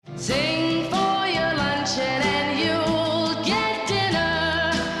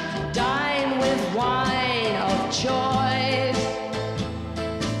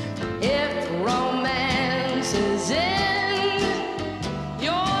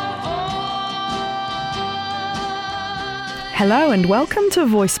Hello and welcome to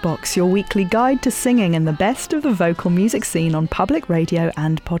VoiceBox, your weekly guide to singing and the best of the vocal music scene on public radio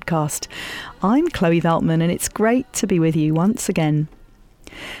and podcast. I'm Chloe Veltman and it's great to be with you once again.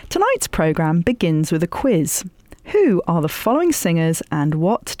 Tonight's programme begins with a quiz. Who are the following singers and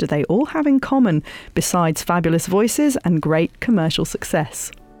what do they all have in common besides fabulous voices and great commercial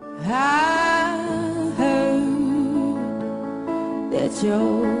success? I heard that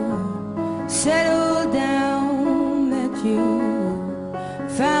you're settled down, that you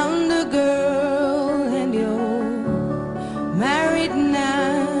found a girl and you're married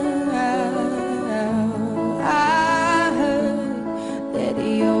now. I heard that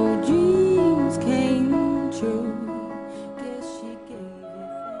your dreams came true. Guess she gave you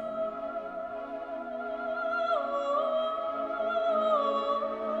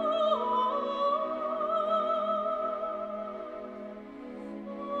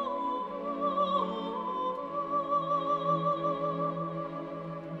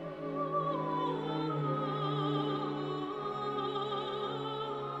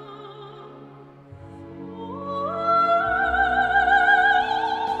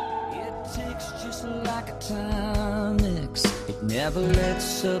never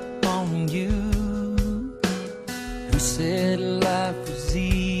lets up on you. Who said life was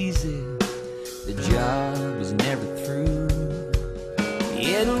easy? The job is never through.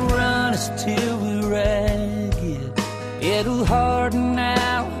 It'll run us till we're ragged. It'll harden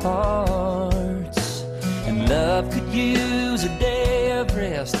our hearts. And love could use a day of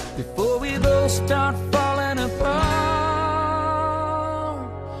rest before we both start falling apart.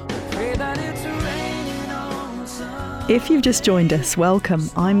 We pray that it's raining on the sun. If you've just joined us, welcome.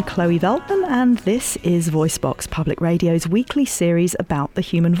 I'm Chloe Veltman and this is VoiceBox, Public Radio's weekly series about the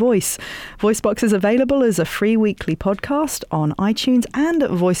human voice. VoiceBox is available as a free weekly podcast on iTunes and at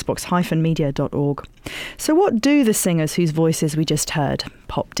voicebox-media.org. So what do the singers whose voices we just heard,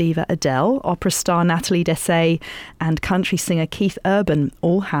 pop diva Adele, opera star Natalie Dessay and country singer Keith Urban,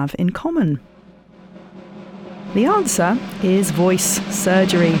 all have in common? The answer is voice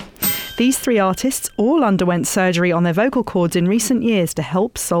surgery. These three artists all underwent surgery on their vocal cords in recent years to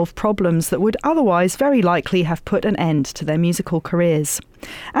help solve problems that would otherwise very likely have put an end to their musical careers.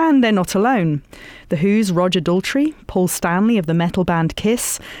 And they're not alone. The Who's Roger Daltrey, Paul Stanley of the metal band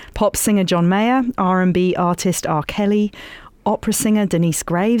Kiss, pop singer John Mayer, R&B artist R. Kelly, opera singer Denise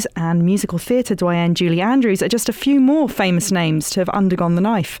Graves and musical theatre doyenne Julie Andrews are just a few more famous names to have undergone the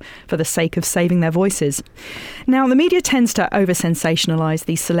knife for the sake of saving their voices. Now, the media tends to over-sensationalise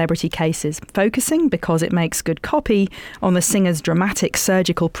these celebrity cases, focusing, because it makes good copy, on the singers' dramatic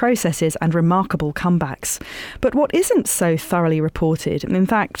surgical processes and remarkable comebacks. But what isn't so thoroughly reported, and in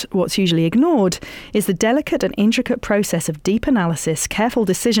fact what's usually ignored, is the delicate and intricate process of deep analysis, careful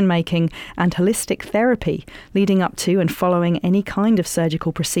decision-making and holistic therapy leading up to and following any kind of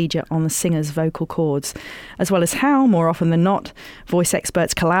surgical procedure on the singer's vocal cords, as well as how, more often than not, voice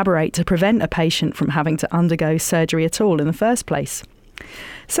experts collaborate to prevent a patient from having to undergo surgery at all in the first place.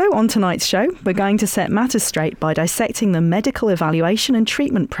 So on tonight's show, we're going to set matters straight by dissecting the medical evaluation and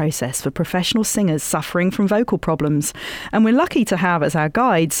treatment process for professional singers suffering from vocal problems. And we're lucky to have as our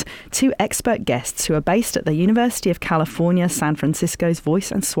guides two expert guests who are based at the University of California, San Francisco's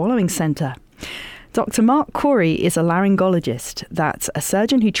Voice and Swallowing Center. Dr. Mark Corey is a laryngologist, that's a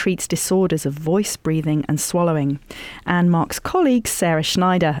surgeon who treats disorders of voice, breathing and swallowing. And Mark's colleague, Sarah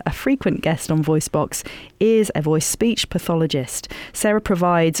Schneider, a frequent guest on VoiceBox, is a voice-speech pathologist. Sarah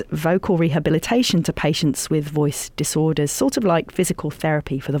provides vocal rehabilitation to patients with voice disorders, sort of like physical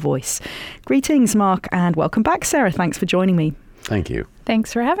therapy for the voice. Greetings, Mark, and welcome back, Sarah. Thanks for joining me. Thank you.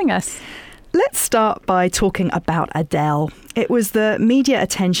 Thanks for having us. Let's start by talking about Adele. It was the media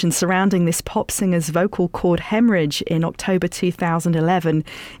attention surrounding this pop singer's vocal cord hemorrhage in October 2011,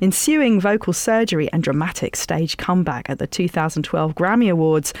 ensuing vocal surgery and dramatic stage comeback at the 2012 Grammy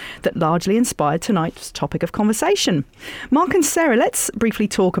Awards that largely inspired tonight's topic of conversation. Mark and Sarah, let's briefly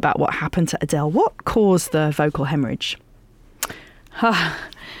talk about what happened to Adele. What caused the vocal hemorrhage?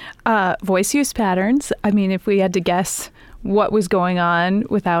 Voice use patterns. I mean, if we had to guess what was going on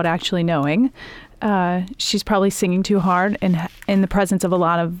without actually knowing, she's probably singing too hard and in the presence of a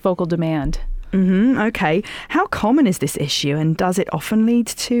lot of vocal demand. Okay. How common is this issue and does it often lead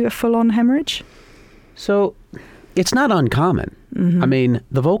to a full-on hemorrhage? So it's not uncommon. I mean,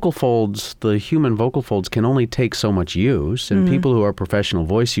 the human vocal folds can only take so much use, and people who are professional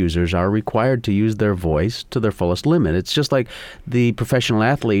voice users are required to use their voice to their fullest limit. It's just like the professional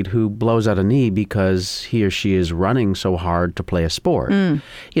athlete who blows out a knee because he or she is running so hard to play a sport.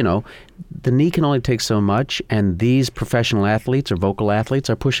 You know, the knee can only take so much, and these professional athletes or vocal athletes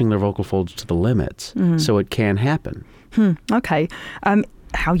are pushing their vocal folds to the limits, so it can happen. Okay.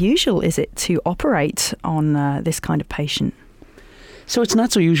 How usual is it to operate on this kind of patient? So it's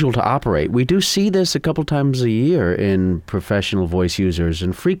not so usual to operate. We do see this a couple times a year in professional voice users,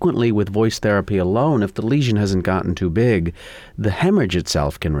 and frequently with voice therapy alone, if the lesion hasn't gotten too big, the hemorrhage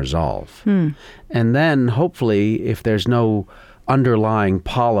itself can resolve. And then hopefully, if there's no underlying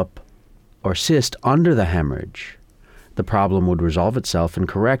polyp or cyst under the hemorrhage, the problem would resolve itself and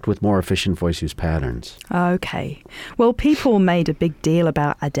correct with more efficient voice use patterns. Okay. Well, people made a big deal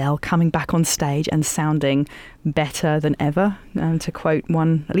about Adele coming back on stage and sounding better than ever, to quote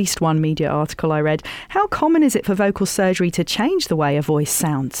at least one media article I read. How common is it for vocal surgery to change the way a voice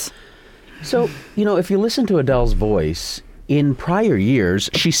sounds? So, if you listen to Adele's voice, in prior years,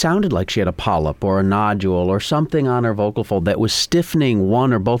 she sounded like she had a polyp or a nodule or something on her vocal fold that was stiffening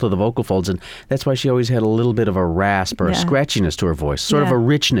one or both of the vocal folds, and that's why she always had a little bit of a rasp or a scratchiness to her voice, sort of a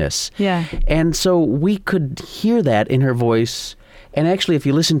richness. Yeah. And so we could hear that in her voice. And actually, if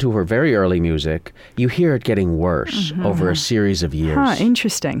you listen to her very early music, you hear it getting worse over a series of years.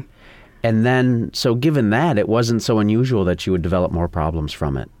 Interesting. And then, so given that, it wasn't so unusual that she would develop more problems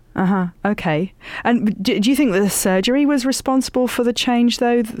from it. Okay. And do you think that the surgery was responsible for the change,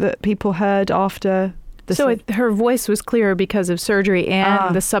 though, that people heard after the her voice was clearer because of surgery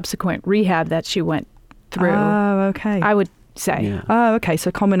and the subsequent rehab that she went through. Oh, okay. I would say. Yeah. Oh, okay. So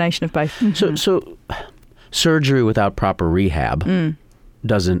a combination of both. So surgery without proper rehab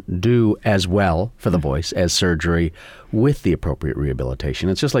doesn't do as well for the voice as surgery with the appropriate rehabilitation.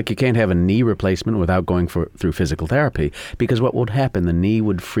 It's just like you can't have a knee replacement without going through physical therapy, because what would happen? The knee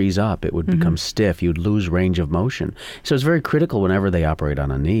would freeze up. It would become stiff. You'd lose range of motion. So it's very critical whenever they operate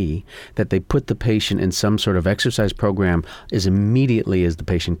on a knee that they put the patient in some sort of exercise program as immediately as the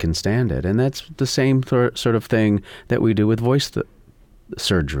patient can stand it. And that's the same sort of thing that we do with voice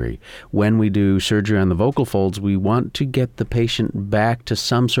surgery. When we do surgery on the vocal folds, we want to get the patient back to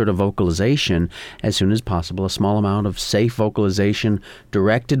some sort of vocalization as soon as possible, a small amount of safe vocalization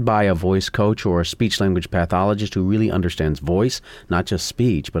directed by a voice coach or a speech-language pathologist who really understands voice, not just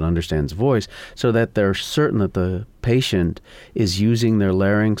speech, but understands voice, so that they're certain that the patient is using their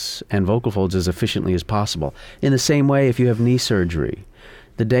larynx and vocal folds as efficiently as possible. In the same way, if you have knee surgery,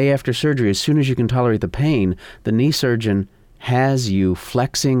 the day after surgery, as soon as you can tolerate the pain, the knee surgeon has you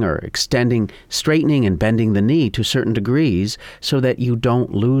flexing or extending, straightening and bending the knee to certain degrees so that you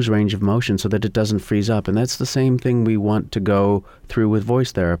don't lose range of motion, so that it doesn't freeze up. And that's the same thing we want to go through with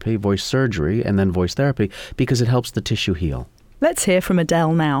voice therapy, voice surgery, and then voice therapy, because it helps the tissue heal. Let's hear from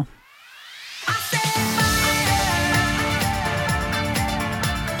Adele now.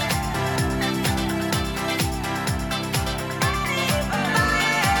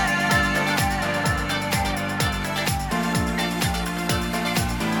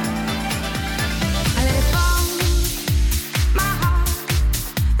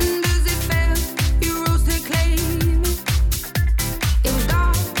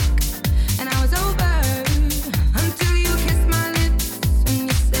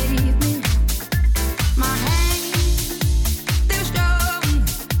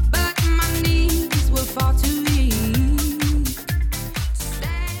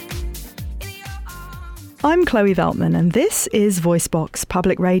 I'm Chloe Veltman, and this is VoiceBox,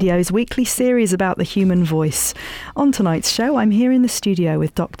 Public Radio's weekly series about the human voice. On tonight's show, I'm here in the studio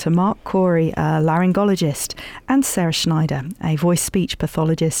with Dr. Mark Corey, a laryngologist, and Sarah Schneider, a voice-speech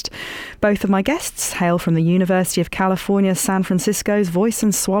pathologist. Both of my guests hail from the University of California, San Francisco's Voice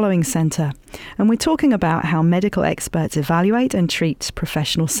and Swallowing Center. And we're talking about how medical experts evaluate and treat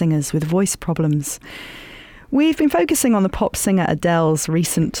professional singers with voice problems. We've been focusing on the pop singer Adele's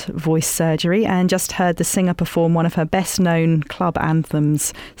recent voice surgery and just heard the singer perform one of her best-known club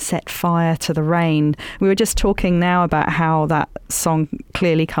anthems, Set Fire to the Rain. We were just talking now about how that song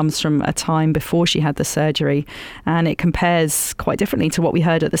clearly comes from a time before she had the surgery, and it compares quite differently to what we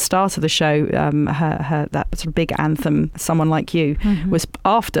heard at the start of the show. That sort of big anthem, Someone Like You, was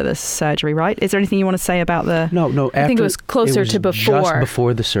after the surgery, right? Is there anything you want to say about the... No. I think it was closer to before. Just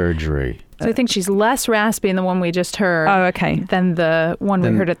before the surgery. So I think she's less raspy in the one we just heard than the one we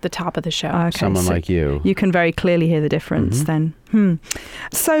heard at the top of the show. Okay, Someone Like You. You can very clearly hear the difference then.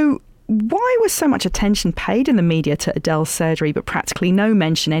 So why was so much attention paid in the media to Adele's surgery, but practically no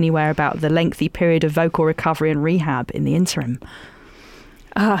mention anywhere about the lengthy period of vocal recovery and rehab in the interim?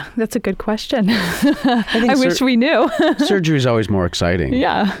 That's a good question. I wish we knew. Surgery is always more exciting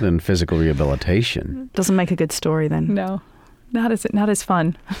than physical rehabilitation. Doesn't make a good story then. No. Not as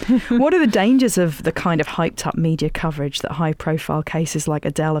fun. What are the dangers of the kind of hyped up media coverage that high profile cases like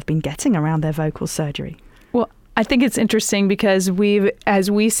Adele have been getting around their vocal surgery? Well, I think it's interesting because as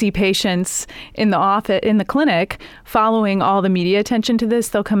we see patients in the office, in the clinic, following all the media attention to this,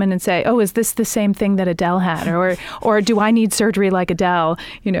 they'll come in and say, "Oh, is this the same thing that Adele had?" Or do I need surgery like Adele?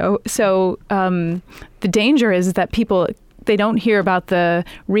 So the danger is that they don't hear about the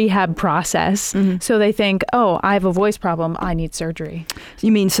rehab process. So they think, oh, I have a voice problem, I need surgery.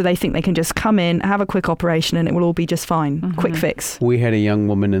 You mean so they think they can just come in, have a quick operation, and it will all be just fine? Quick fix. We had a young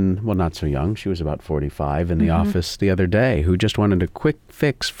woman not so young, she was about 45, in the office the other day who just wanted a quick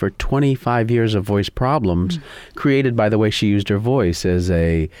fix for 25 years of voice problems created by the way she used her voice as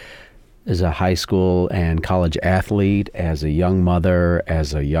a high school and college athlete, as a young mother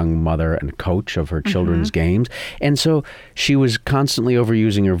and coach of her children's games. And so she was constantly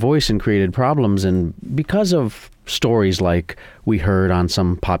overusing her voice and created problems. And because of stories like we heard on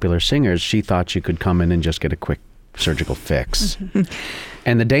some popular singers, she thought she could come in and just get a quick surgical fix.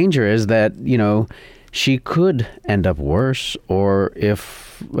 And the danger is that, she could end up worse, or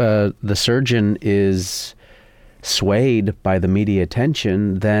if the surgeon is swayed by the media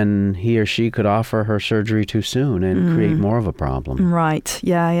attention, then he or she could offer her surgery too soon and create more of a problem. Right.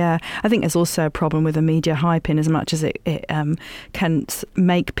 Yeah. I think there's also a problem with the media hype in as much as it can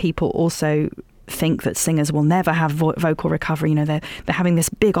make people also think that singers will never have vocal recovery. They're having this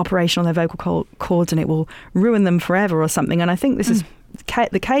big operation on their vocal cords and it will ruin them forever or something. And I think this is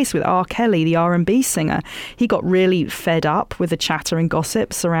the case with R. Kelly, the R&B singer. He got really fed up with the chatter and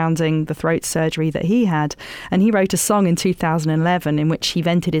gossip surrounding the throat surgery that he had, and he wrote a song in 2011 in which he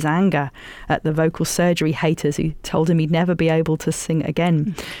vented his anger at the vocal surgery haters who told him he'd never be able to sing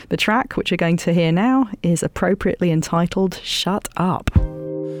again. The track, which you're going to hear now, is appropriately entitled Shut Up.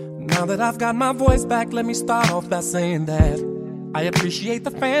 Now that I've got my voice back, let me start off by saying that I appreciate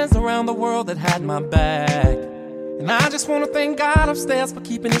the fans around the world that had my back. And I just want to thank God upstairs for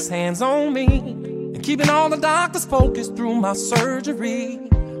keeping his hands on me and keeping all the doctors focused through my surgery.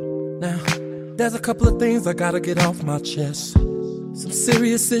 Now, there's a couple of things I gotta get off my chest. Some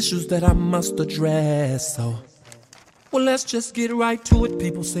serious issues that I must address. So, well, let's just get right to it.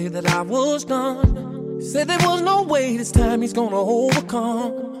 People say that I was done. Said there was no way this time he's gonna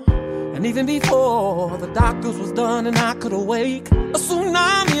overcome. And even before the doctors was done and I could awake, a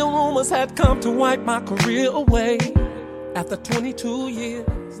tsunami of rumors had come to wipe my career away. After 22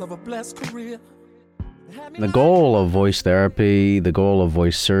 years of a blessed career. The goal of voice therapy, the goal of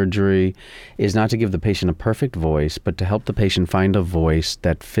voice surgery, is not to give the patient a perfect voice, but to help the patient find a voice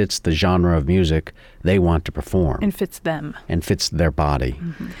that fits the genre of music they want to perform. And fits them. And fits their body.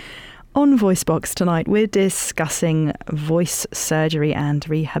 On VoiceBox tonight, we're discussing voice surgery and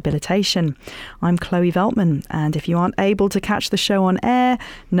rehabilitation. I'm Chloe Veltman, and if you aren't able to catch the show on air,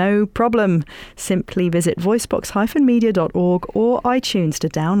 no problem. Simply visit voicebox-media.org or iTunes to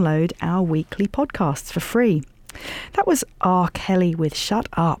download our weekly podcasts for free. That was R. Kelly with Shut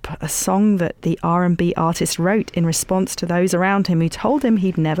Up, a song that the R&B artist wrote in response to those around him who told him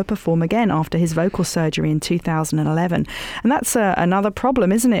he'd never perform again after his vocal surgery in 2011. And that's another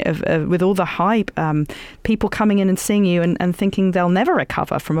problem, isn't it, with all the hype, people coming in and seeing you and thinking they'll never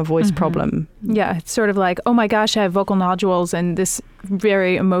recover from a voice problem. Yeah, it's sort of like, oh my gosh, I have vocal nodules, and this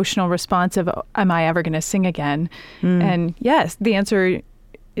very emotional response of, am I ever going to sing again? And yes, the answer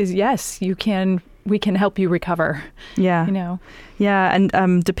is yes, we can help you recover. Yeah. Yeah.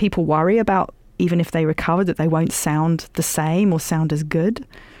 And do people worry about, even if they recover, that they won't sound the same or sound as good?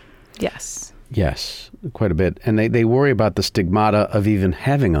 Yes. Yes, quite a bit. And they worry about the stigmata of even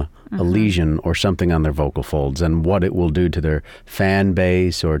having a lesion or something on their vocal folds and what it will do to their fan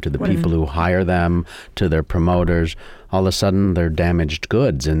base or to the people who hire them, to their promoters. All of a sudden, they're damaged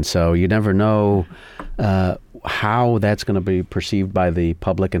goods. And so you never know how that's going to be perceived by the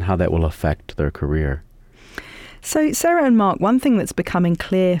public and how that will affect their career. So, Sarah and Mark, one thing that's becoming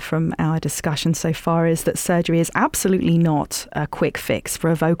clear from our discussion so far is that surgery is absolutely not a quick fix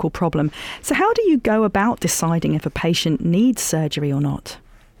for a vocal problem. So how do you go about deciding if a patient needs surgery or not?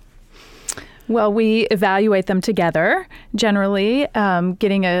 Well, we evaluate them together, generally,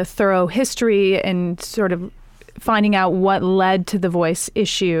 getting a thorough history and sort of finding out what led to the voice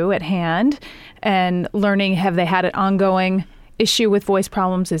issue at hand and learning, have they had an ongoing issue with voice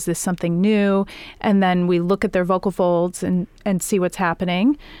problems? Is this something new? And then we look at their vocal folds and see what's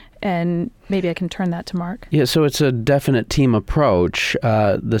happening. And maybe I can turn that to Mark. Yeah, so it's a definite team approach.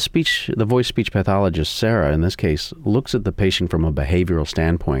 The voice speech pathologist, Sarah, in this case, looks at the patient from a behavioral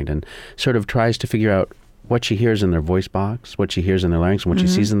standpoint and sort of tries to figure out what she hears in their voice box, what she hears in their larynx, and what she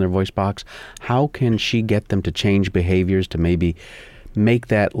sees in their voice box. How can she get them to change behaviors to maybe make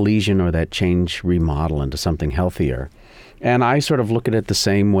that lesion or that change remodel into something healthier? And I sort of look at it the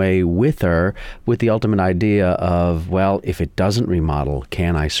same way with her, with the ultimate idea of, well, if it doesn't remodel,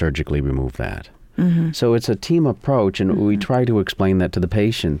 can I surgically remove that? So it's a team approach, and we try to explain that to the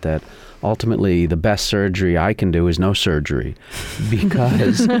patient, that ultimately the best surgery I can do is no surgery,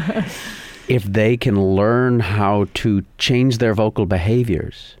 because if they can learn how to change their vocal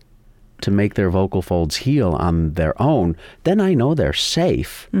behaviors to make their vocal folds heal on their own, then I know they're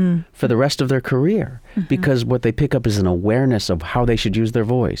safe for the rest of their career, because what they pick up is an awareness of how they should use their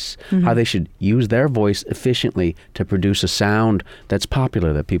voice, how they should use their voice efficiently to produce a sound that's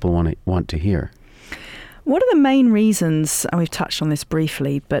popular, that people want to hear. What are the main reasons, and we've touched on this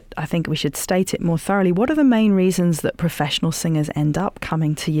briefly, but I think we should state it more thoroughly, what are the main reasons that professional singers end up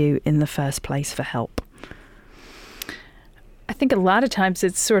coming to you in the first place for help? I think a lot of times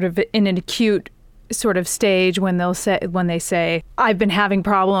it's sort of in an acute sort of stage when they say, I've been having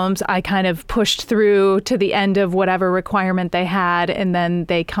problems, I kind of pushed through to the end of whatever requirement they had, and then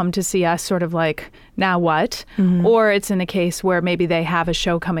they come to see us sort of like, now what? Or it's in a case where maybe they have a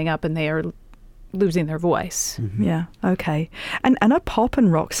show coming up and they are losing their voice. Yeah, okay. And are pop and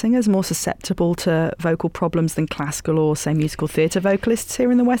rock singers more susceptible to vocal problems than classical or, say, musical theatre vocalists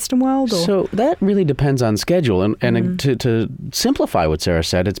here in the Western world? Or? So that really depends on schedule. And to simplify what Sarah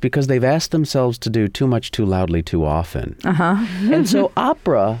said, it's because they've asked themselves to do too much, too loudly, too often. And so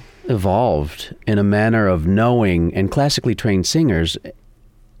opera evolved in a manner of knowing, and classically trained singers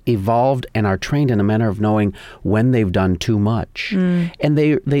evolved and are trained in a manner of knowing when they've done too much. And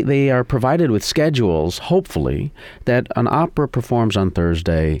they are provided with schedules, hopefully, that an opera performs on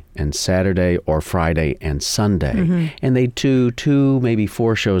Thursday and Saturday or Friday and Sunday. And they do 2, maybe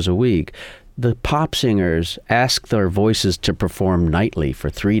 4 shows a week. The pop singers ask their voices to perform nightly for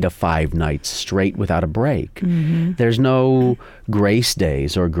 3 to 5 nights straight without a break. There's no grace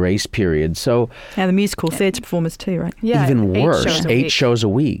days or grace periods. So yeah, the musical theatre performers too, right? Yeah, even worse, 8 shows a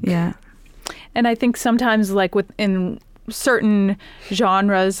week. Yeah. And I think sometimes, like in certain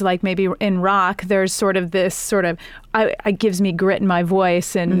genres, like maybe in rock, there's sort of this sort of, it gives me grit in my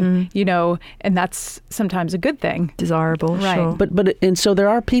voice, and you know, and that's sometimes a good thing, desirable, right? Sure. But and so there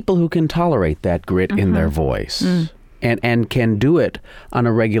are people who can tolerate that grit in their voice. And can do it on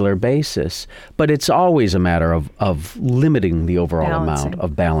a regular basis. But it's always a matter of limiting the overall amount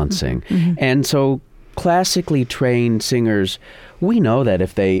of balancing. And so classically trained singers, we know that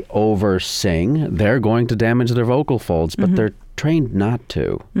if they over-sing, they're going to damage their vocal folds, but they're trained not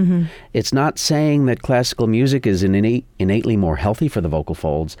to. It's not saying that classical music is innately more healthy for the vocal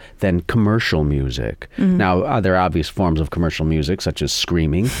folds than commercial music. Now, there are obvious forms of commercial music, such as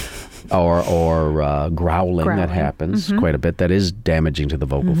screaming or growling that happens quite a bit, that is damaging to the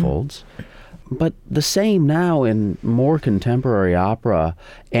vocal folds. But the same now in more contemporary opera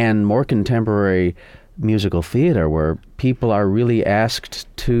and more contemporary musical theater, where people are really asked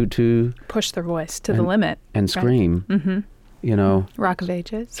to push their voice to the limit and scream. You know, Rock of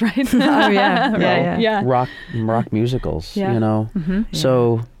Ages, right? Oh yeah. Rock musicals. Yeah. You know,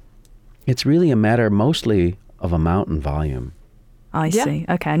 so it's really a matter mostly of amount and volume. I see.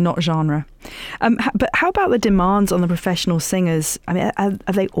 Okay, not genre. But how about the demands on the professional singers? I mean,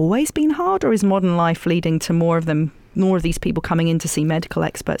 have they always been hard, or is modern life leading to more of these people coming in to see medical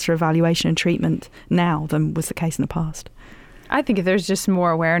experts for evaluation and treatment now than was the case in the past? I think there's just more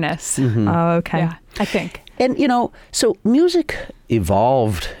awareness. Oh, okay. Yeah, I think. And, you know, so music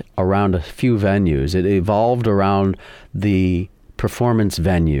evolved around a few venues. It evolved around the performance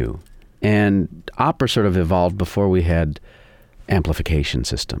venue. And opera sort of evolved before we had amplification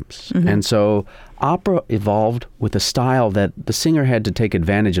systems. And so opera evolved with a style that the singer had to take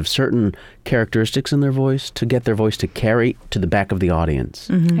advantage of certain characteristics in their voice to get their voice to carry to the back of the audience.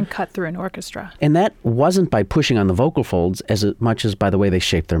 And cut through an orchestra. And that wasn't by pushing on the vocal folds as much as by the way they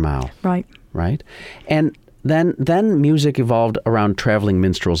shaped their mouth. Right? And then music evolved around traveling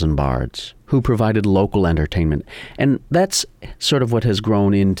minstrels and bards who provided local entertainment. And that's sort of what has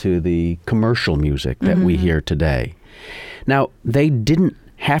grown into the commercial music that we hear today. Now, they didn't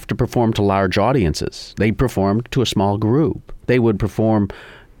have to perform to large audiences. They performed to a small group. They would perform,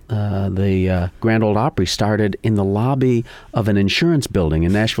 the Grand Ole Opry started in the lobby of an insurance building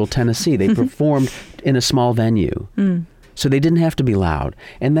in Nashville, Tennessee. They performed in a small venue. So they didn't have to be loud.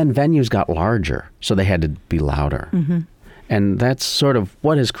 And then venues got larger, so they had to be louder. And that's sort of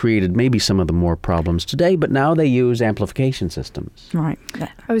what has created maybe some of the more problems today, but now they use amplification systems. Right.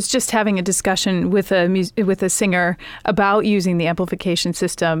 I was just having a discussion with a singer about using the amplification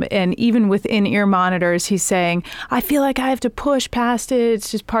system, and even with in-ear monitors, he's saying, I feel like I have to push past it. It's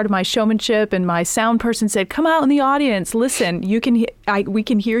just part of my showmanship. And my sound person said, come out in the audience, listen, we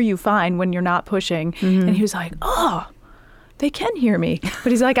can hear you fine when you're not pushing. And he was like, oh, they can hear me.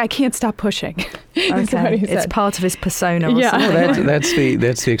 But he's like, I can't stop pushing. That's what Okay, he it's said. part of his persona. Or Yeah. something. Well, that's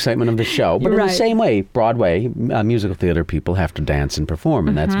the excitement of the show. But You're in right. the same way, Broadway musical theater people have to dance and perform,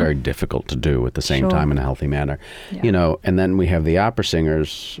 and that's very difficult to do at the same Sure. time in a healthy manner. Yeah. You know, and then we have the opera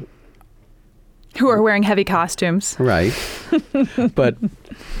singers, Who are wearing heavy costumes. right? But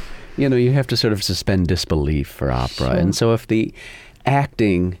you know, you have to sort of suspend disbelief for opera, Sure. and so if the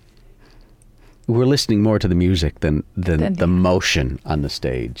acting, we're listening more to the music than the motion on the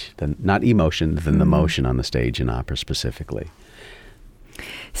stage, than not emotion, than the motion on the stage in opera specifically.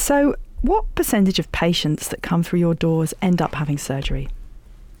 So, what percentage of patients that come through your doors end up having surgery?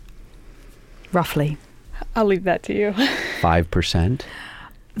 Roughly. I'll leave that to you. 5%.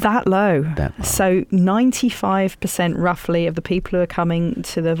 That low. That low. So 95% roughly of the people who are coming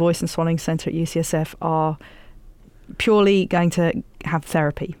to the Voice and Swallowing Centre at UCSF are purely going to have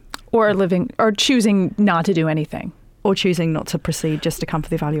therapy Or choosing not to do anything. or choosing not to proceed just to come for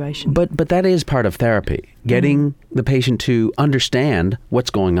the evaluation. But that is part of therapy, getting the patient to understand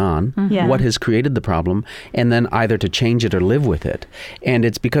what's going on, Yeah. what has created the problem, and then either to change it or live with it. And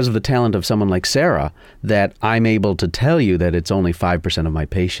it's because of the talent of someone like Sarah that I'm able to tell you that it's only 5% of my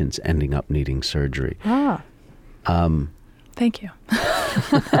patients ending up needing surgery. Thank you.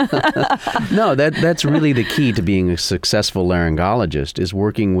 No, that's really the key to being a successful laryngologist, is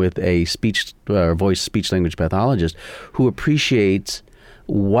working with a speech-language pathologist who appreciates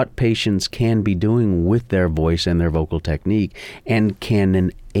what patients can be doing with their voice and their vocal technique and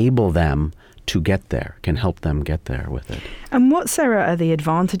can enable them to get there, can help them get there with it. And what, Sarah, are the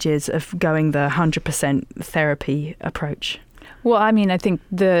advantages of going the 100% therapy approach? Well, I mean, I think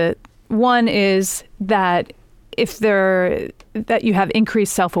the one is that that you have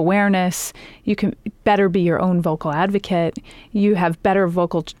increased self-awareness, you can better be your own vocal advocate, you have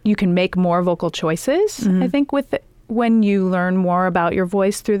you can make more vocal choices, I think, when you learn more about your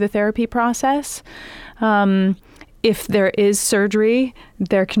voice through the therapy process. If there is surgery,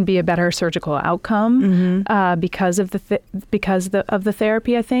 there can be a better surgical outcome because of the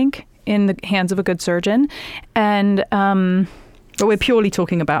therapy, I think, in the hands of a good surgeon. And But we're purely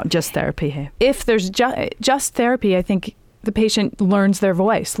talking about just therapy here. if there's just therapy, I think the patient learns their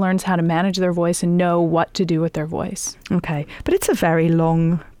voice, learns how to manage their voice and know what to do with their voice. Okay. But it's a very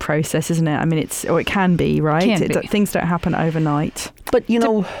long process, isn't it? I mean, it can be, right? Can be. Things don't happen overnight. But, you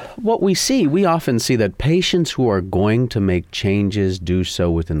know, what we often see that patients who are going to make changes do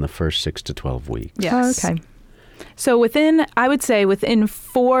so within the first 6 to 12 weeks. Yes. Oh, okay. So I would say within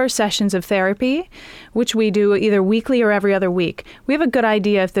 4 sessions of therapy, which we do either weekly or every other week, we have a good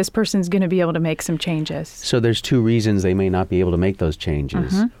idea if this person's going to be able to make some changes. So there's 2 reasons they may not be able to make those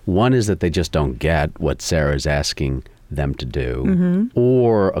changes. One is that they just don't get what Sarah is asking them to do.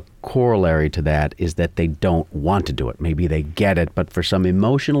 Or a corollary to that is that they don't want to do it. Maybe they get it, but for some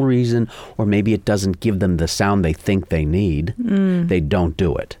emotional reason, or maybe it doesn't give them the sound they think they need, they don't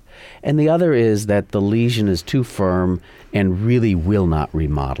do it. And the other is that the lesion is too firm and really will not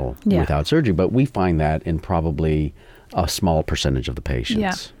remodel without surgery. But we find that in probably a small percentage of the patients.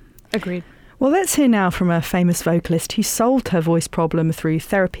 Yeah, agreed. Well, let's hear now from a famous vocalist who solved her voice problem through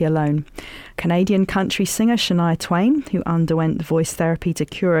therapy alone. Canadian country singer Shania Twain, who underwent voice therapy to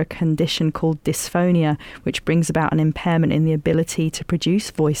cure a condition called dysphonia, which brings about an impairment in the ability to produce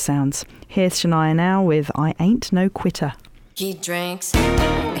voice sounds. Here's Shania now with I Ain't No Quitter. He drinks,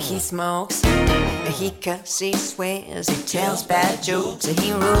 he smokes, he cusses, he swears, he tells bad jokes,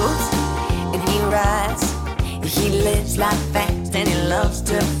 he rules and he rides. He lives life fast and he loves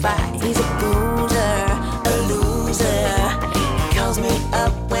to fight. He's a boozer, a loser. He calls me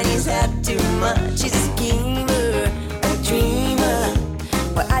up when he's had too much. He's a schemer, a dreamer.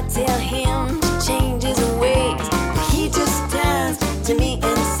 But I tell him to change his ways. But he just turns to me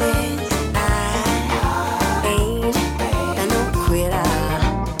and says, I ain't no quitter.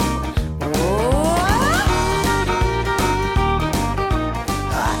 Oh,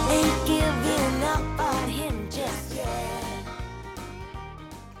 I ain't giving up on him just yet.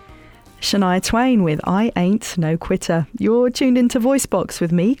 Shania Twain with I Ain't No Quitter. You're tuned into VoiceBox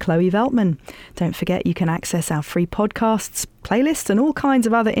with me, Chloe Veltman. Don't forget you can access our free podcasts, playlists and all kinds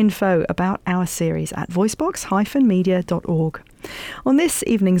of other info about our series at voicebox-media.org. On this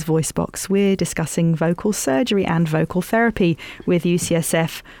evening's VoiceBox, we're discussing vocal surgery and vocal therapy with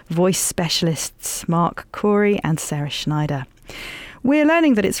UCSF voice specialists Mark Corey and Sarah Schneider. We're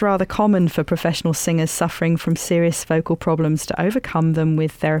learning that it's rather common for professional singers suffering from serious vocal problems to overcome them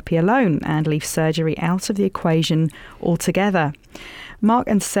with therapy alone and leave surgery out of the equation altogether. Mark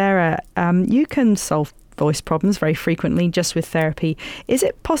and Sarah, you can solve voice problems very frequently just with therapy. Is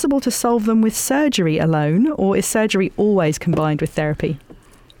it possible to solve them with surgery alone, or is surgery always combined with therapy?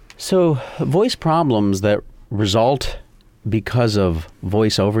 So voice problems that result because of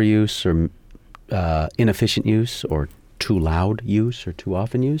voice overuse or inefficient use or too loud use or too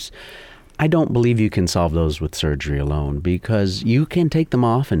often use, I don't believe you can solve those with surgery alone, because you can take them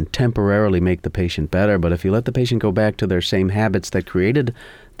off and temporarily make the patient better, but if you let the patient go back to their same habits that created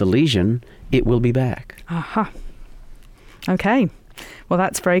the lesion, it will be back. Aha. Okay. Well,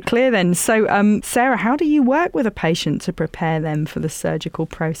 that's very clear then. So, Sarah, how do you work with a patient to prepare them for the surgical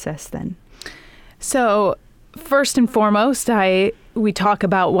process then? So, first and foremost, we talk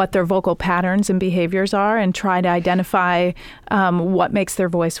about what their vocal patterns and behaviors are and try to identify what makes their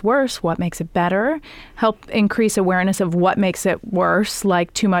voice worse, what makes it better, help increase awareness of what makes it worse,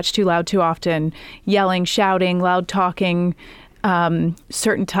 like too much, too loud, too often, yelling, shouting, loud talking,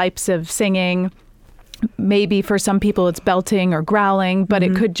 certain types of singing. Maybe for some people it's belting or growling, but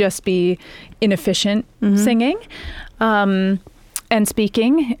it could just be inefficient singing and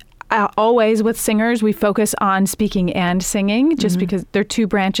speaking. Always with singers, we focus on speaking and singing just because they're two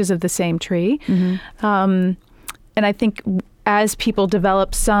branches of the same tree. And I think as people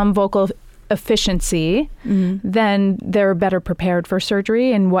develop some vocal efficiency, then they're better prepared for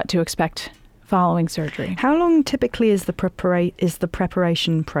surgery and what to expect following surgery. How long typically is the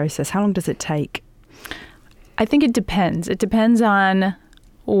preparation process? How long does it take? I think it depends. It depends on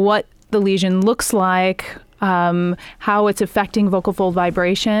what the lesion looks like, how it's affecting vocal fold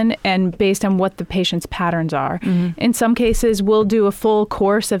vibration, and based on what the patient's patterns are. In some cases, we'll do a full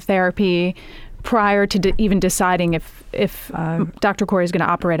course of therapy prior to even deciding if Dr. Corey is going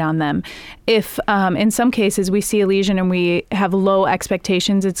to operate on them. If in some cases we see a lesion and we have low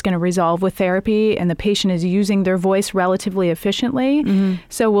expectations it's going to resolve with therapy and the patient is using their voice relatively efficiently,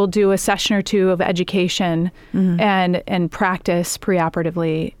 so we'll do a session or two of education and practice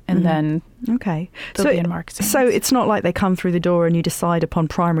preoperatively, and then so be in mark exams. So it's not like they come through the door and you decide upon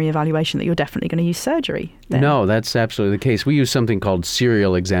primary evaluation that you're definitely going to use surgery then? No, that's absolutely the case. We use something called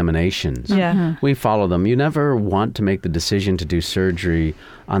serial examinations. Yeah. We follow them. You never want to make the decision to do surgery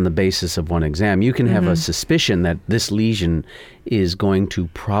on the basis of one exam. You can have a suspicion that this lesion is going to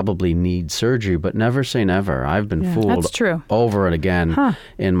probably need surgery, but never say never. I've been fooled That's true. over and again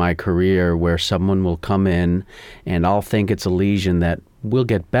in my career where someone will come in and I'll think it's a lesion that will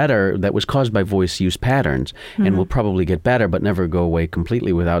get better, that was caused by voice use patterns, and will probably get better but never go away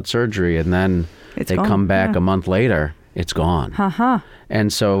completely without surgery, and then they come back a month later, it's gone.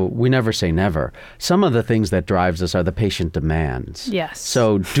 And so we never say never. Some of the things that drives us are the patient demands. Yes.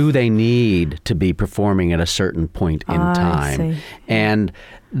 So do they need to be performing at a certain point in time? And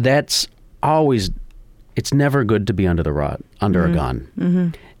that's always, it's never good to be under a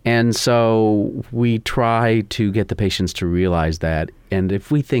gun. And so we try to get the patients to realize that. And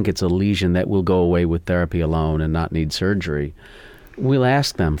if we think it's a lesion that will go away with therapy alone and not need surgery, we'll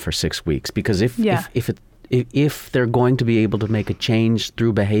ask them for 6 weeks. Because if they're going to be able to make a change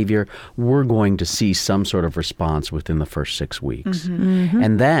through behavior, we're going to see some sort of response within the first 6 weeks.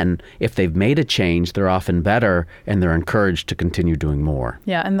 And then if they've made a change, they're often better and they're encouraged to continue doing more.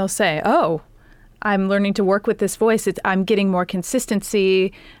 Yeah, and they'll say, oh, I'm learning to work with this voice. I'm getting more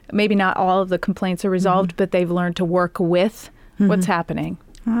consistency. Maybe not all of the complaints are resolved, but they've learned to work with what's happening.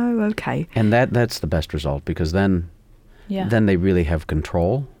 Oh, okay. And that's the best result, because then they really have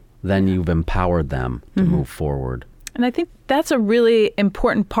control. Then you've empowered them to move forward. And I think that's a really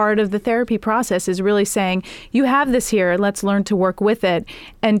important part of the therapy process, is really saying, you have this here, let's learn to work with it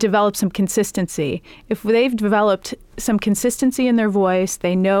and develop some consistency. If they've developed some consistency in their voice,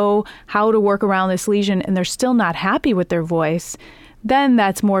 they know how to work around this lesion, and they're still not happy with their voice, then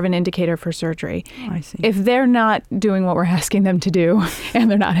that's more of an indicator for surgery. I see. If they're not doing what we're asking them to do and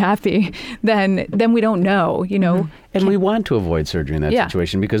they're not happy, then we don't know, And we want to avoid surgery in that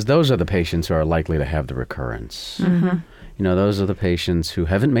situation, because those are the patients who are likely to have the recurrence. Those are the patients who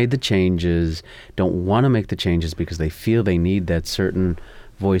haven't made the changes, don't want to make the changes because they feel they need that certain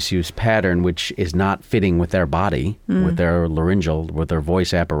voice use pattern, which is not fitting with their body, with their laryngeal, with their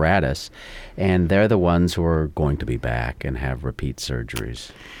voice apparatus. And they're the ones who are going to be back and have repeat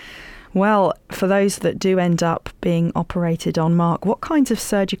surgeries. Well, for those that do end up being operated on, Mark, what kinds of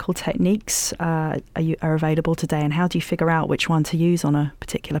surgical techniques are available today, and how do you figure out which one to use on a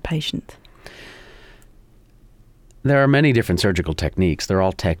particular patient? There are many different surgical techniques. They're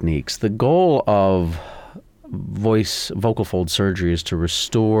all techniques. The goal of vocal fold surgery is to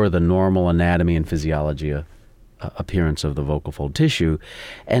restore the normal anatomy and physiology appearance of the vocal fold tissue.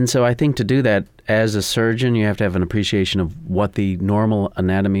 And so I think to do that, as a surgeon, you have to have an appreciation of what the normal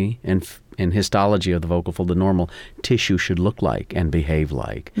anatomy and histology of the vocal fold, the normal tissue should look like and behave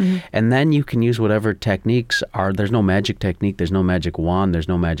like. And then you can use whatever techniques are. There's no magic technique. There's no magic wand. There's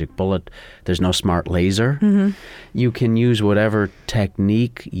no magic bullet. There's no smart laser. You can use whatever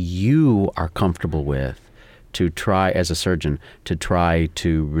technique you are comfortable with to try, as a surgeon, to try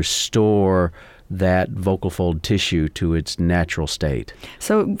to restore that vocal fold tissue to its natural state.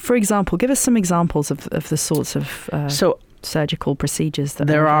 So, for example, give us some examples of the sorts of surgical procedures that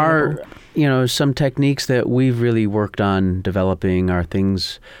there are available. Some techniques that we've really worked on developing are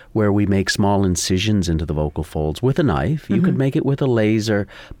things where we make small incisions into the vocal folds with a knife. You could make it with a laser,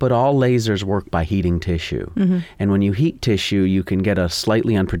 but all lasers work by heating tissue. And when you heat tissue, you can get a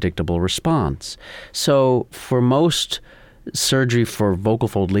slightly unpredictable response. So for most surgery for vocal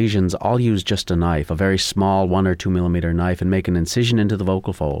fold lesions, I'll use just a knife, a very small 1 or 2 millimeter knife, and make an incision into the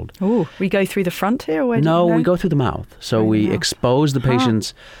vocal fold. Oh, we go through the front here? Or no, we go through the mouth. So we expose the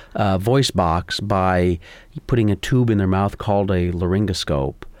patient's voice box by putting a tube in their mouth called a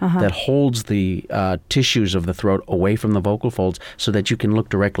laryngoscope that holds the tissues of the throat away from the vocal folds so that you can look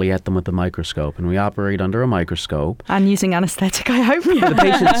directly at them with the microscope. And we operate under a microscope. And using anesthetic, I hope. The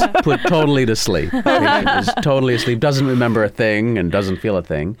patient's put totally to sleep. The patient is totally asleep, doesn't remember a thing and doesn't feel a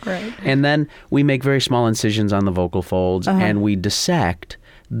thing. Right. And then we make very small incisions on the vocal folds and we dissect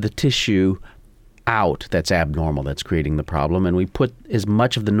the tissue out that's abnormal, that's creating the problem, and we put as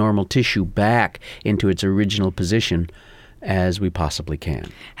much of the normal tissue back into its original position as we possibly can.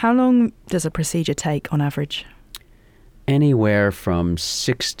 How long does a procedure take on average? Anywhere from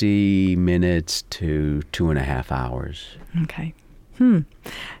 60 minutes to 2.5 hours. Okay.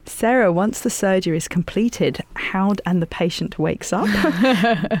 Sarah, once the surgery is completed, and the patient wakes up,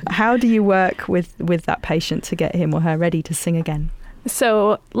 how do you work with that patient to get him or her ready to sing again?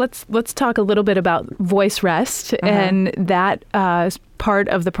 So let's talk a little bit about voice rest and that part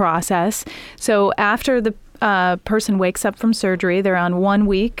of the process. So after the person wakes up from surgery, they're on 1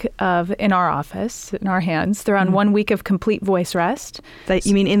 week in our office, in our hands. They're on 1 week of complete voice rest.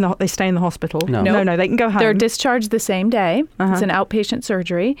 You mean they stay in the hospital? No, they can go home. They're discharged the same day. It's an outpatient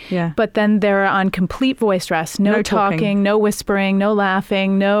surgery. Yeah. But then they're on complete voice rest. No talking, no whispering, no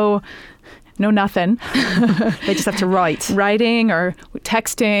laughing, no nothing. They just have to writing or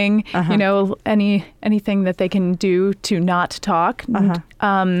texting, anything that they can do to not talk.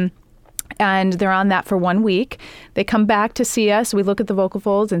 And they're on that for 1 week. They come back to see us. We look at the vocal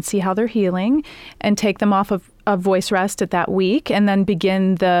folds and see how they're healing and take them off of voice rest at that week and then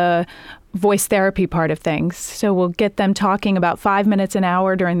begin the voice therapy part of things. So we'll get them talking about 5 minutes an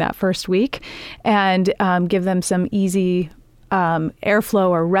hour during that first week and give them some easy airflow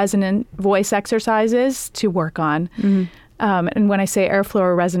or resonant voice exercises to work on. And when I say airflow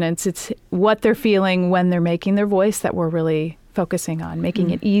or resonance, it's what they're feeling when they're making their voice that we're really focusing on, making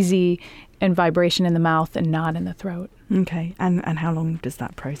it easy and vibration in the mouth and not in the throat. Okay. And how long does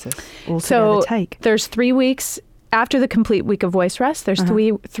that process altogether take? There's 3 weeks. After the complete week of voice rest, there's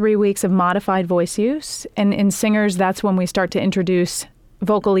three weeks of modified voice use. And in singers, that's when we start to introduce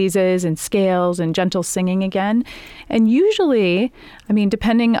vocal eases and scales and gentle singing again. And usually,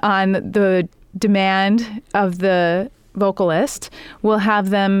 depending on the demand of the vocalist, we'll have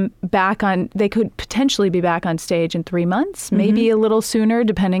them they could potentially be back on stage in 3 months, maybe a little sooner,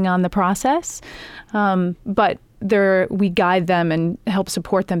 depending on the process. But we guide them and help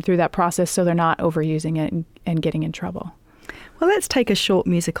support them through that process so they're not overusing it and getting in trouble. Well, let's take a short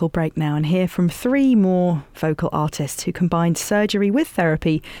musical break now and hear from 3 more vocal artists who combined surgery with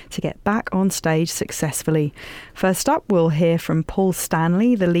therapy to get back on stage successfully. First up, we'll hear from Paul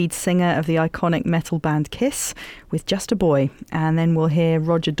Stanley, the lead singer of the iconic metal band Kiss, with Just a Boy. And then we'll hear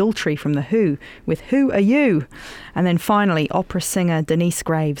Roger Daltrey from The Who with Who Are You? And then finally, opera singer Denise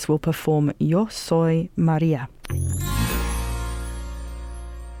Graves will perform Yo Soy Maria.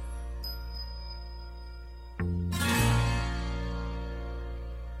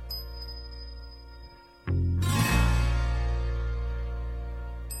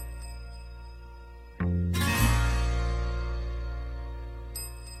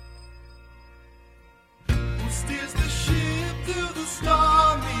 Steers the ship through the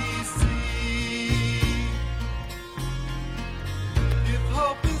stormy sea. If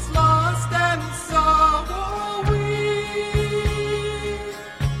hope is lost and sorrow we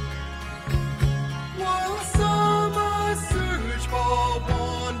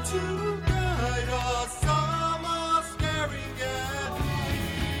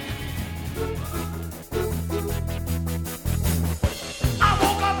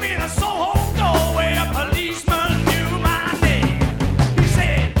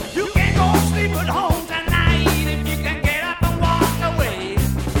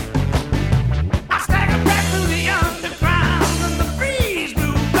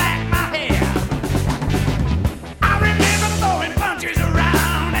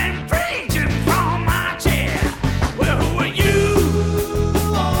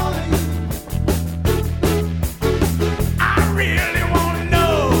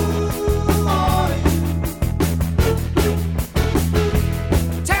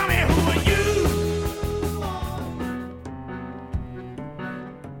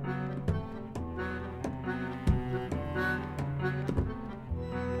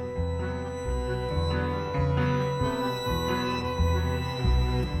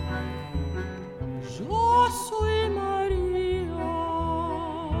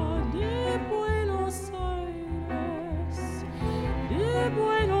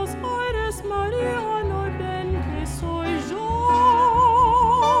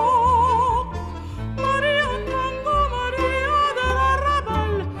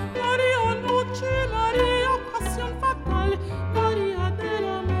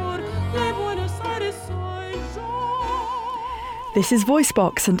This is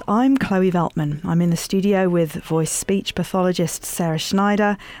VoiceBox and I'm Chloe Veltman. I'm in the studio with voice-speech pathologist Sarah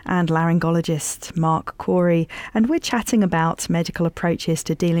Schneider and laryngologist Mark Corey, and we're chatting about medical approaches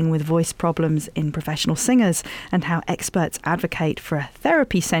to dealing with voice problems in professional singers and how experts advocate for a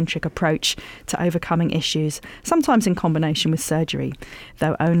therapy-centric approach to overcoming issues, sometimes in combination with surgery,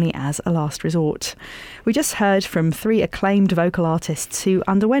 though only as a last resort. We just heard from 3 acclaimed vocal artists who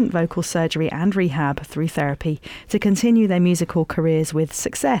underwent vocal surgery and rehab through therapy to continue their musical careers with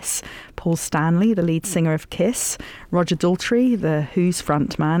success. Paul Stanley, the lead singer of Kiss, Roger Daltrey, the Who's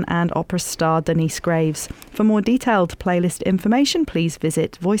frontman, and opera star Denise Graves. For more detailed playlist information, please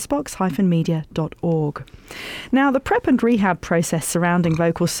visit voicebox-media.org. Now, the prep and rehab process surrounding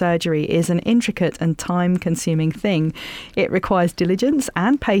vocal surgery is an intricate and time-consuming thing. It requires diligence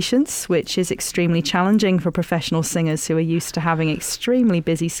and patience, which is extremely challenging for professional singers who are used to having extremely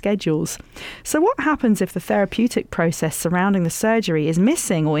busy schedules. So what happens if the therapeutic process surrounding the surgery is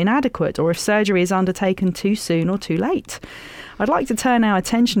missing or inadequate, or if surgery is undertaken too soon or too late? I'd like to turn our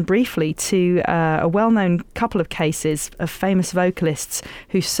attention briefly to a well-known couple of cases of famous vocalists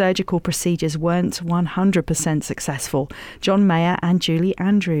whose surgical procedures weren't 100% successful, John Mayer and Julie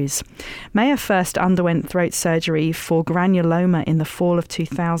Andrews. Mayer first underwent throat surgery for granuloma in the fall of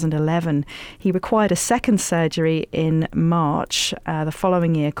 2011. He required a second surgery in March the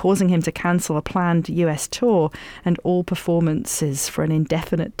following year, causing him to cancel a planned US tour and all performances for an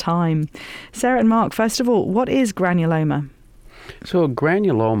indefinite time. Sarah and Mark, first of all, what is granuloma? So a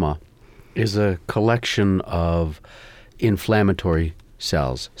granuloma is a collection of inflammatory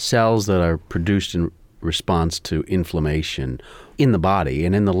cells that are produced in response to inflammation in the body.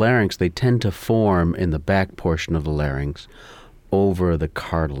 And in the larynx, they tend to form in the back portion of the larynx over the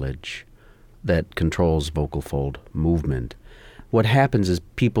cartilage that controls vocal fold movement. What happens is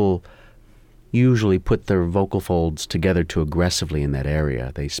people usually put their vocal folds together too aggressively in that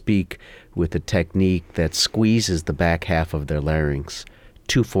area. They speak with a technique that squeezes the back half of their larynx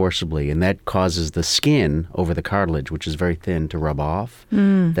too forcibly, and that causes the skin over the cartilage, which is very thin, to rub off.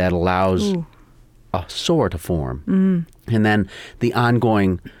 That allows a sore to form. And then the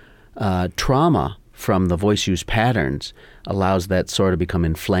ongoing trauma from the voice use patterns allows that sore to become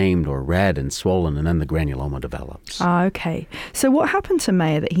inflamed or red and swollen, and then the granuloma develops. Okay. So what happened to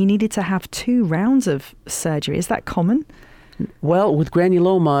Mayer that he needed to have 2 rounds of surgery? Is that common? Well, with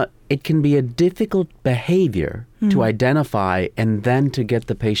granuloma, it can be a difficult behavior to identify and then to get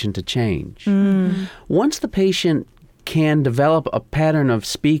the patient to change. Once the patient can develop a pattern of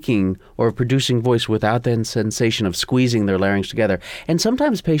speaking or producing voice without that sensation of squeezing their larynx together. And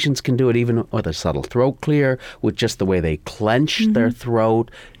sometimes patients can do it even with a subtle throat clear, with just the way they clench their throat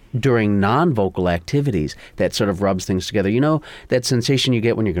during non-vocal activities. That sort of rubs things together. You know that sensation you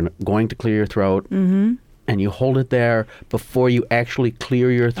get when you're going to clear your throat? And you hold it there before you actually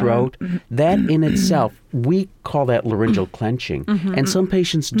clear your throat? That in itself, we call that laryngeal clenching. And some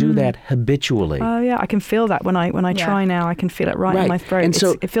patients do that habitually. Oh, yeah. I can feel that when I try now. I can feel it right in my throat. And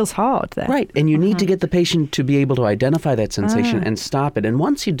so, it feels hard there. Right. And you need to get the patient to be able to identify that sensation and stop it. And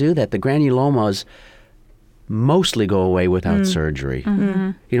once you do that, the granulomas mostly go away without surgery.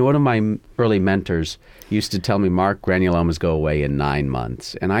 You know, one of my early mentors used to tell me, Mark, granulomas go away in 9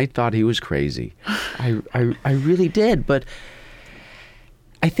 months. And I thought he was crazy. I really did. But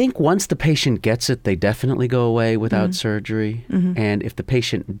I think once the patient gets it, they definitely go away without surgery. And if the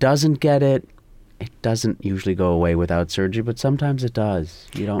patient doesn't get it, it doesn't usually go away without surgery, but sometimes it does.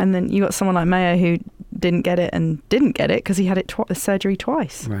 You don't. And then you got someone like Mayer who didn't get it because he had it surgery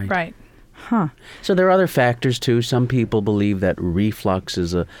twice. Right. Huh. So there are other factors too. Some people believe that reflux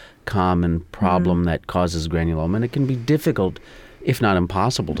is a common problem that causes granuloma, and it can be difficult, if not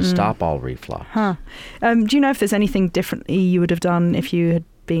impossible, to stop all reflux. Huh. Do you know if there's anything differently you would have done if you had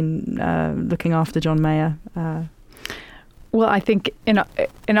been looking after John Mayer? Well, I think in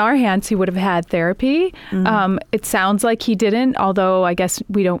our hands, he would have had therapy. It sounds like he didn't, although I guess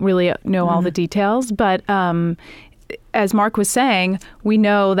we don't really know all the details. But as Mark was saying, we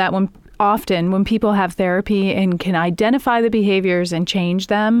know that when people have therapy and can identify the behaviors and change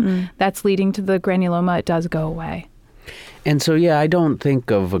them, that's leading to the granuloma. It does go away. And so, I don't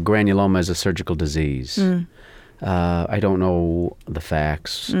think of a granuloma as a surgical disease. I don't know the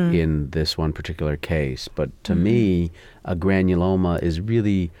facts in this one particular case, but to me, a granuloma is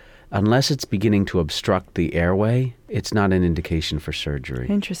really, unless it's beginning to obstruct the airway, it's not an indication for surgery.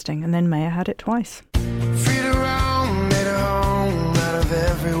 Interesting. And then Mayer had it twice. Feet around and home out of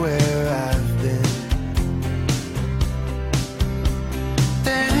everywhere I've been.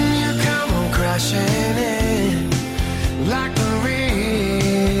 Then you come on crashing in like the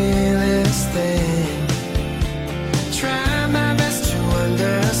realest thing. Try my best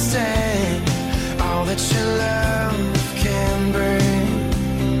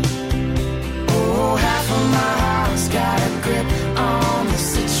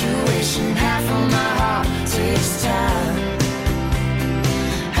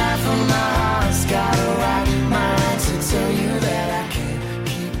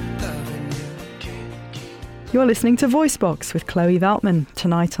You're listening to VoiceBox with Chloe Veltman.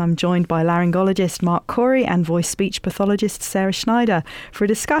 Tonight I'm joined by laryngologist Mark Corey and voice-speech pathologist Sarah Schneider for a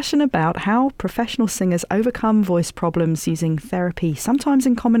discussion about how professional singers overcome voice problems using therapy, sometimes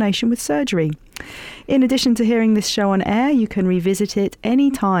in combination with surgery. In addition to hearing this show on air, you can revisit it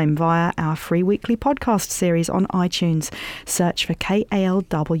anytime via our free weekly podcast series on iTunes. Search for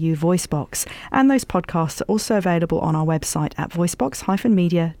KALW VoiceBox. And those podcasts are also available on our website at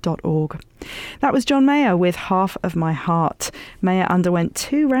voicebox-media.org. That was John Mayer with Half of My Heart. Mayer underwent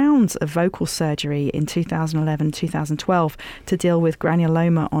 2 rounds of vocal surgery in 2011-2012 to deal with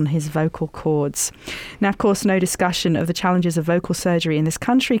granuloma on his vocal cords. Now, of course, no discussion of the challenges of vocal surgery in this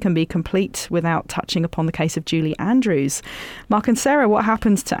country can be complete without touching upon the case of Julie Andrews. Mark and Sarah, what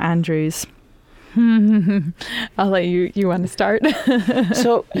happens to Andrews? I'll let you want to start.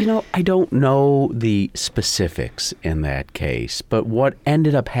 So, I don't know the specifics in that case, but what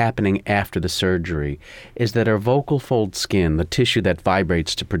ended up happening after the surgery is that her vocal fold skin, the tissue that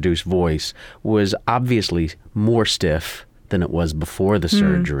vibrates to produce voice, was obviously more stiff than it was before the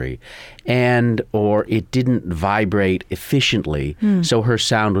surgery, or it didn't vibrate efficiently, so her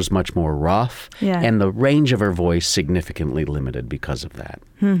sound was much more rough, and the range of her voice significantly limited because of that.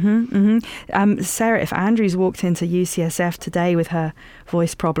 Sarah, if Andrews walked into UCSF today with her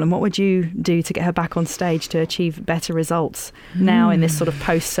voice problem, what would you do to get her back on stage to achieve better results now in this sort of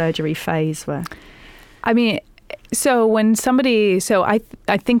post-surgery phase? I mean, I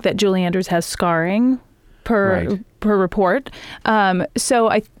think that Julie Andrews has scarring per report. In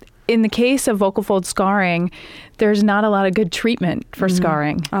the case of vocal fold scarring, there's not a lot of good treatment for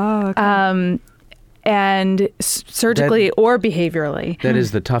scarring. Oh, okay. And surgically or behaviorally. That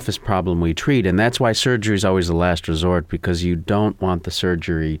is the toughest problem we treat, and that's why surgery is always the last resort, because you don't want the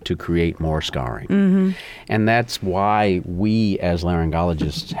surgery to create more scarring. And that's why we as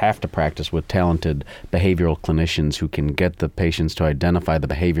laryngologists have to practice with talented behavioral clinicians who can get the patients to identify the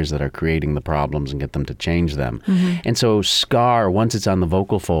behaviors that are creating the problems and get them to change them. And so scar, once it's on the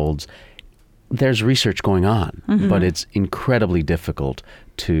vocal folds, there's research going on, but it's incredibly difficult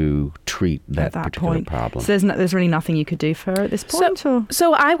to treat that particular problem. So there's really nothing you could do for her at this point?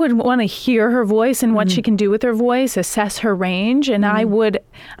 So I would want to hear her voice and what she can do with her voice, assess her range, and I would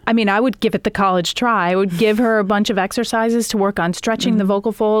give it the college try. I would give her a bunch of exercises to work on stretching the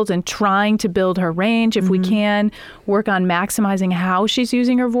vocal folds and trying to build her range. If we can, work on maximizing how she's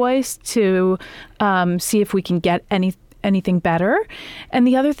using her voice to see if we can get anything better. And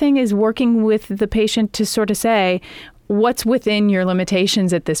the other thing is working with the patient to sort of say, what's within your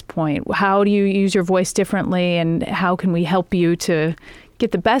limitations at this point? How do you use your voice differently, and how can we help you to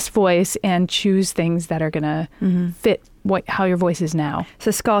get the best voice and choose things that are going to fit how your voice is now?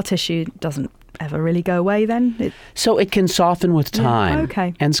 So scar tissue doesn't ever really go away then? So it can soften with time. Yeah,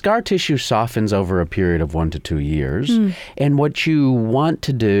 okay. And scar tissue softens over a period of 1 to 2 years. And what you want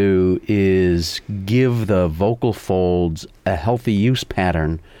to do is give the vocal folds a healthy use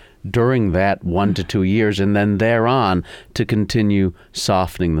pattern during that 1 to 2 years, and then thereon to continue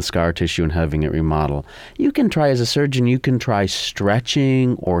softening the scar tissue and having it remodel. You can try, as a surgeon, you can try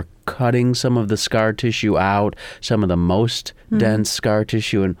stretching or cutting some of the scar tissue out, some of the most dense scar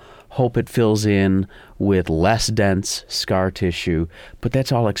tissue, and hope it fills in with less dense scar tissue, but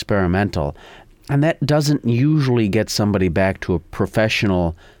that's all experimental. And that doesn't usually get somebody back to a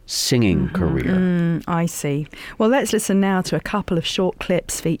professional singing career. I see. Well, let's listen now to a couple of short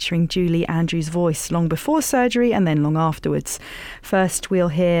clips featuring Julie Andrews' voice long before surgery and then long afterwards. First, we'll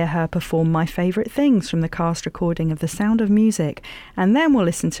hear her perform My Favourite Things from the cast recording of The Sound of Music, and then we'll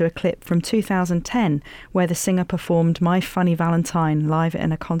listen to a clip from 2010 where the singer performed My Funny Valentine live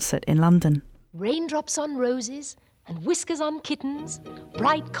in a concert in London. Raindrops on roses and whiskers on kittens,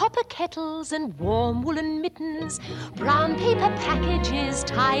 bright copper kettles and warm woolen mittens, brown paper packages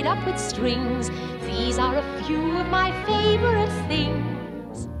tied up with strings. These are a few of my favourite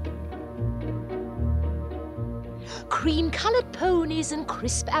things. Cream-coloured ponies and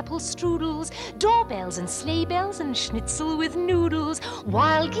crisp apple strudels, doorbells and sleigh bells and schnitzel with noodles,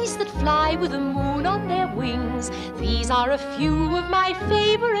 wild geese that fly with the moon on their wings. These are a few of my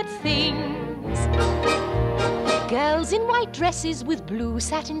favourite things. Girls in white dresses with blue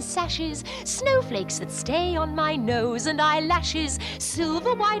satin sashes, snowflakes that stay on my nose and eyelashes,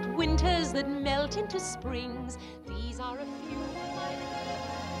 silver white winters that melt into springs. These are a few of my...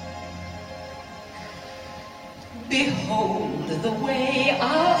 Behold the way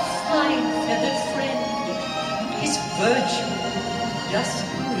our fine feathered friend his virtue does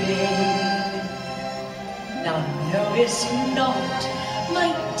parade. Now knowest not,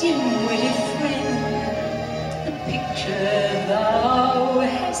 my dim-witted friend, the picture thou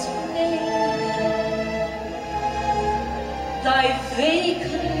hast made.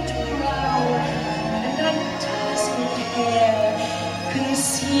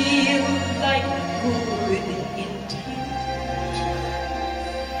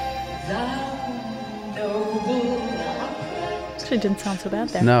 She didn't sound so bad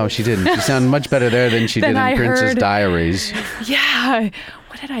there. No, she didn't. She sounded much better there than she did in Prince's Diaries. Yeah.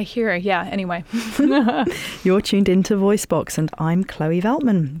 What did I hear? Yeah, anyway. You're tuned into VoiceBox, and I'm Chloe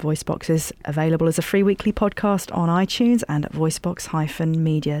Veltman. VoiceBox is available as a free weekly podcast on iTunes and at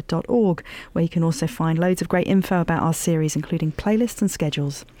voicebox-media.org, where you can also find loads of great info about our series, including playlists and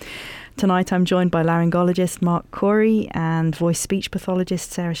schedules. Tonight I'm joined by laryngologist Mark Corey and voice-speech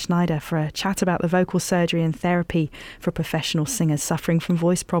pathologist Sarah Schneider for a chat about the vocal surgery and therapy for professional singers suffering from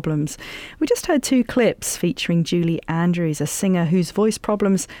voice problems. We just heard 2 clips featuring Julie Andrews, a singer whose voice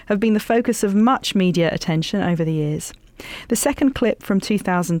problems have been the focus of much media attention over the years. The second clip from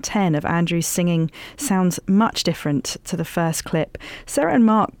 2010 of Andrews singing sounds much different to the first clip. Sarah and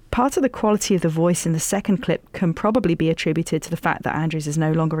Mark, part of the quality of the voice in the second clip can probably be attributed to the fact that Andrews is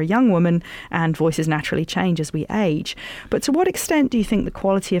no longer a young woman and voices naturally change as we age. But to what extent do you think the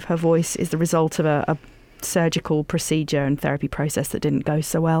quality of her voice is the result of a surgical procedure and therapy process that didn't go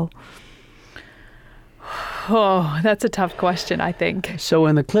so well? Oh, that's a tough question, I think. So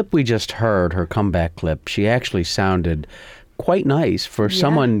in the clip we just heard, her comeback clip, she actually sounded quite nice for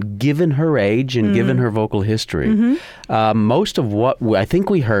someone given her age and given her vocal history. Most of what I think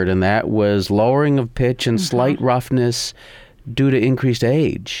we heard in that was lowering of pitch and slight roughness due to increased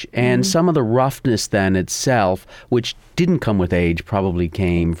age. And some of the roughness then itself, which didn't come with age, probably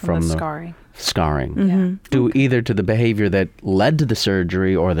came from the scarring. Due either to the behavior that led to the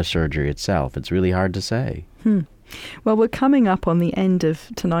surgery or the surgery itself. It's really hard to say. Well, we're coming up on the end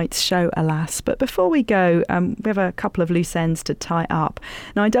of tonight's show, alas. But before we go, we have a couple of loose ends to tie up.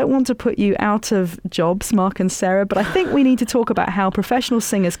 Now, I don't want to put you out of jobs, Mark and Sarah, but I think we need to talk about how professional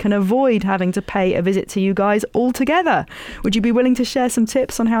singers can avoid having to pay a visit to you guys altogether. Would you be willing to share some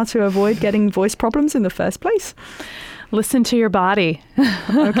tips on how to avoid getting voice problems in the first place? Listen to your body.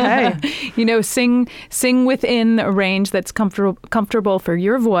 Okay. Sing within a range that's comfortable for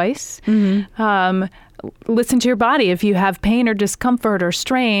your voice. Listen to your body. If you have pain or discomfort or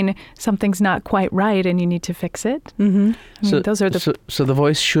strain, something's not quite right and you need to fix it. Those are the... So the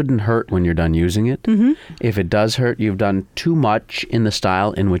voice shouldn't hurt when you're done using it. If it does hurt, you've done too much in the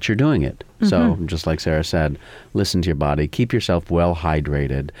style in which you're doing it. So just like Sarah said, listen to your body. Keep yourself well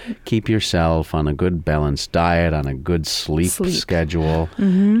hydrated. Keep yourself on a good balanced diet, on a good sleep. schedule,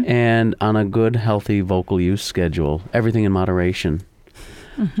 and on a good healthy vocal use schedule. Everything in moderation.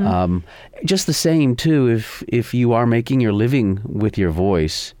 Just the same, too, if you are making your living with your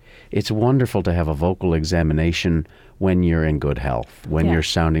voice, it's wonderful to have a vocal examination when you're in good health, when you're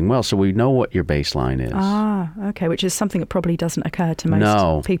sounding well, so we know what your baseline is. Okay, which is something that probably doesn't occur to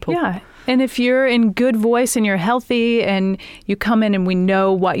most people. Yeah, and if you're in good voice and you're healthy and you come in and we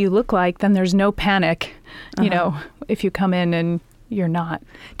know what you look like, then there's no panic, if you come in and you're not.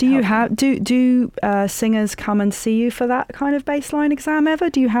 Do you have do singers come and see you for that kind of baseline exam ever?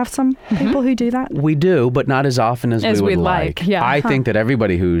 Do you have some people who do that? We do, but not as often as we would like. Yeah. I think that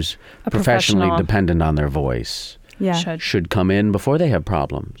everybody who's professionally dependent on their voice should come in before they have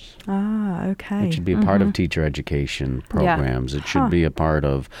problems. Okay. It should be a part of teacher education programs. It should be a part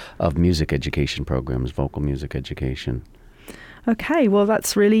of music education programs, vocal music education. Okay, well,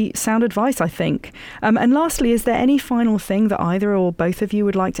 that's really sound advice, I think. And lastly, is there any final thing that either or both of you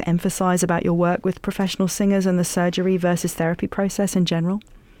would like to emphasize about your work with professional singers and the surgery versus therapy process in general?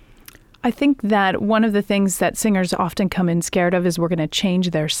 I think that one of the things that singers often come in scared of is we're going to change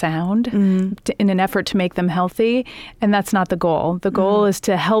their sound in an effort to make them healthy, and that's not the goal. The goal is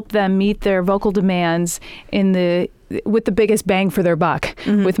to help them meet their vocal demands with the biggest bang for their buck,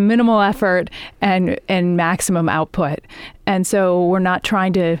 with minimal effort and maximum output. And so we're not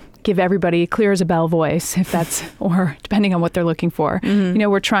trying to give everybody clear as a bell voice, if that's, or depending on what they're looking for.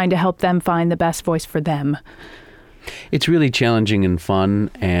 We're trying to help them find the best voice for them. It's really challenging and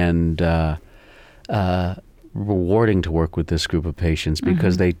fun and rewarding to work with this group of patients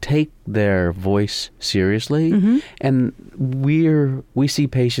because they take their voice seriously. And we see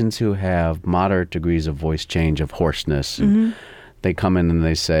patients who have moderate degrees of voice change, of hoarseness. And they come in and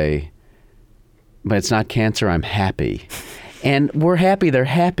they say, but it's not cancer, I'm happy. And we're happy they're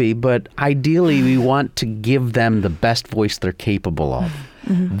happy, but ideally we want to give them the best voice they're capable of.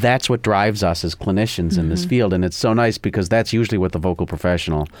 That's what drives us as clinicians in this field. And it's so nice because that's usually what the vocal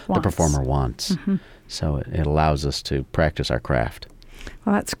professional, the performer wants. So it allows us to practice our craft.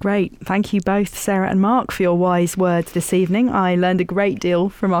 Well, that's great. Thank you both, Sarah and Mark, for your wise words this evening. I learned a great deal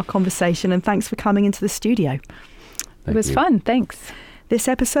from our conversation, and thanks for coming into the studio. It was fun. Thanks. This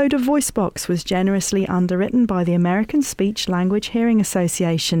episode of VoiceBox was generously underwritten by the American Speech Language Hearing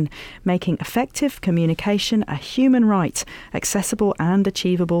Association, making effective communication a human right, accessible and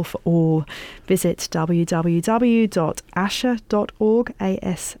achievable for all. Visit www.asha.org,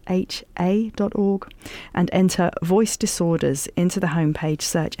 ASHA.org, and enter Voice Disorders into the homepage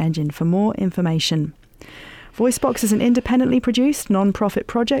search engine for more information. VoiceBox is an independently produced, non-profit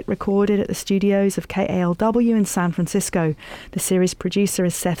project recorded at the studios of KALW in San Francisco. The series producer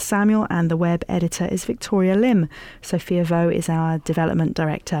is Seth Samuel and the web editor is Victoria Lim. Sophia Vo is our development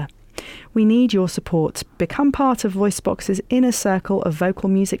director. We need your support. Become part of VoiceBox's inner circle of vocal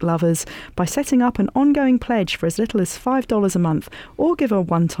music lovers by setting up an ongoing pledge for as little as $5 a month, or give a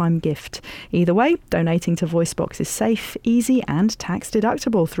one-time gift. Either way, donating to VoiceBox is safe, easy and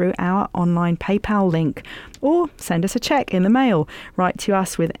tax-deductible through our online PayPal link. Or send us a check in the mail. Write to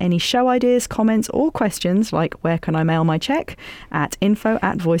us with any show ideas, comments or questions like where can I mail my check at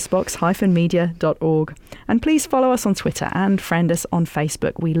info@voicebox-media.org. And please follow us on Twitter and friend us on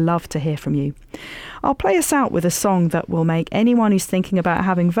Facebook. We love to hear from you. I'll play us out with a song that will make anyone who's thinking about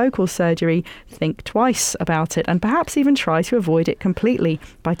having vocal surgery think twice about it and perhaps even try to avoid it completely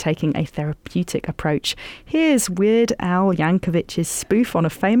by taking a therapeutic approach. Here's Weird Al Yankovic's spoof on a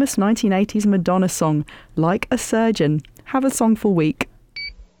famous 1980s Madonna song, Like a Surgeon. Have a songful week.